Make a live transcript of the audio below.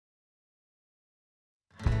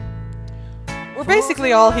We're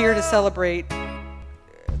basically all here to celebrate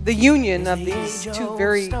the union of these two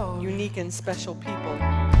very unique and special people.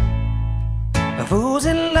 Fools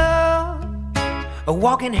in love are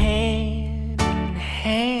walking hand in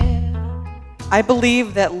hand. I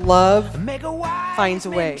believe that love finds a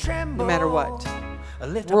way, no matter what.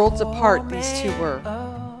 Worlds apart, these two were.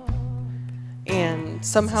 And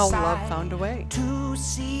somehow love found a way.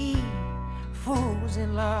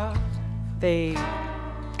 They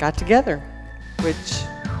got together, which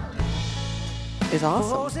is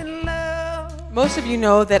awesome. Most of you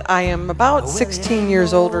know that I am about 16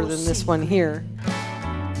 years older than this one here.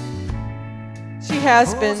 She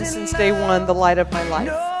has been since day one the light of my life,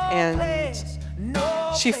 and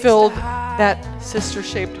she filled that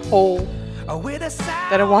sister-shaped hole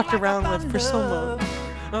that I walked around with for so long.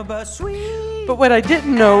 But what I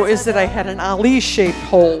didn't know is that I had an Ali-shaped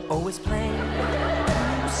hole. Fools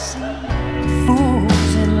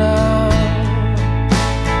in love.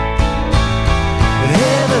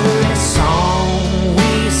 Every song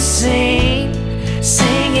we sing,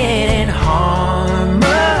 sing it in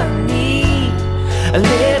harmony.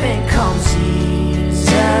 Living comes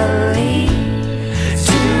easily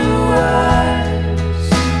to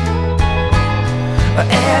us.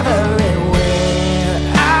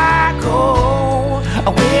 Everywhere I go,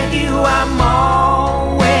 with you I'm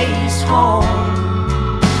always home.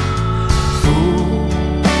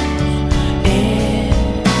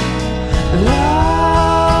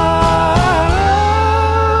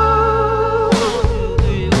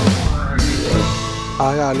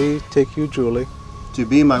 I, Ali, take you, Julie, to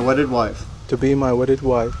be my wedded wife, to be my wedded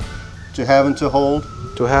wife, to have and to hold,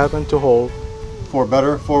 to have and to hold, for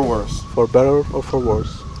better, for worse, for better or for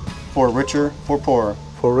worse, for richer, for poorer,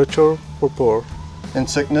 for richer, for poor, in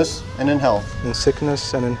sickness and in health, in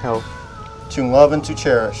sickness and in health, to love and to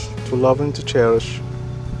cherish, to love and to cherish,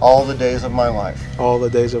 all the days of my life. all the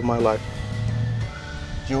days of my life.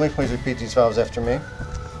 Julie, please repeat these vows after me.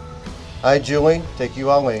 I, Julie, take you,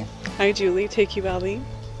 Ali, I, Julie, take you, Ali,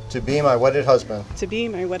 to be my wedded husband, to be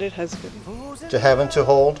my wedded husband, to have and to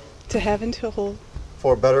hold, to have and to hold,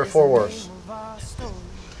 for better, for worse,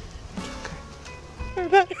 for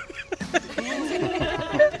better,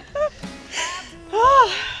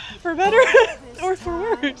 for better or for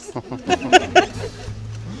worse,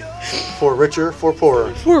 for richer, for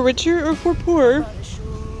poorer, for richer or for poorer,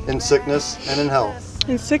 in sickness and in health,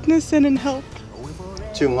 in sickness and in health,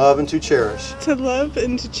 to love and to cherish, to love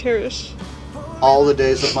and to cherish, all the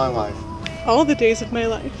days of my life. all the days of my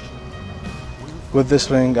life. With this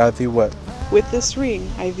ring I thee wed. With this ring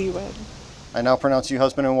I thee wed. I now pronounce you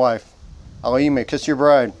husband and wife. Ali, you may kiss your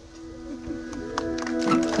bride.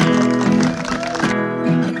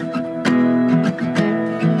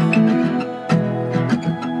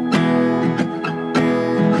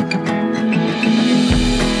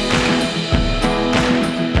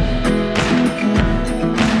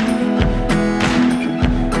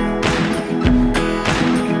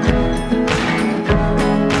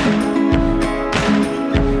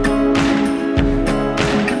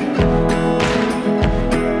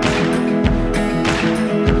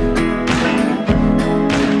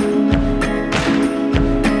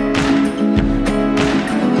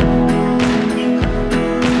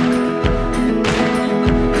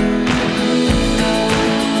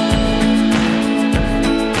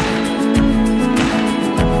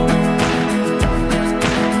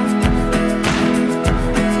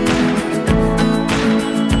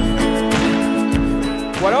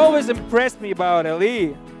 What always impressed me about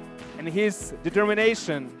Ali and his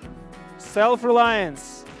determination,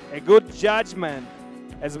 self-reliance, a good judgment,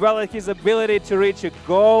 as well as his ability to reach the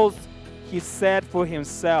goals he set for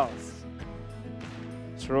himself.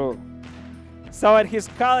 True. So at his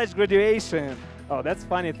college graduation, oh, that's a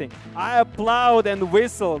funny thing, I applauded and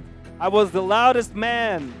whistled. I was the loudest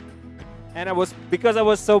man, and because I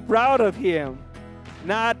was so proud of him.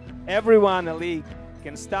 Not everyone, Ali,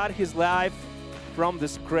 can start his life from the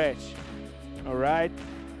scratch. All right?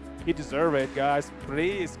 He deserves it, guys.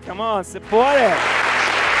 Please, come on, support it.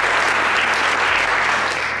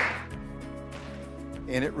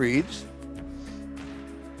 And it reads,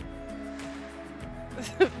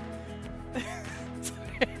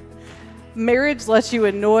 Marriage lets you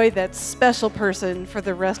annoy that special person for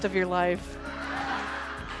the rest of your life.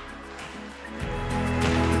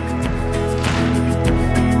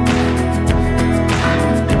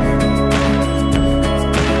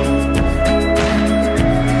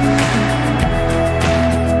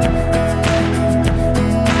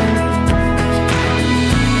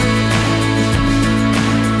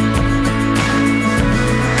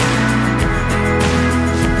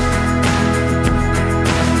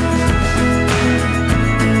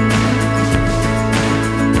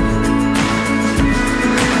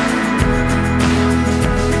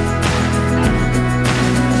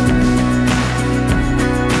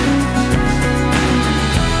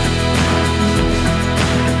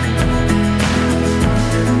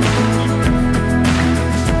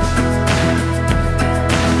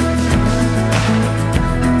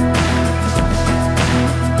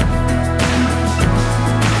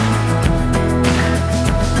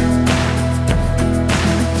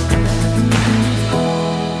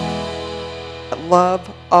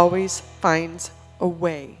 love always finds a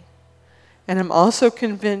way. And I'm also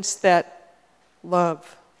convinced that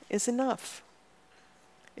love is enough.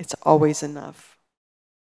 It's always enough.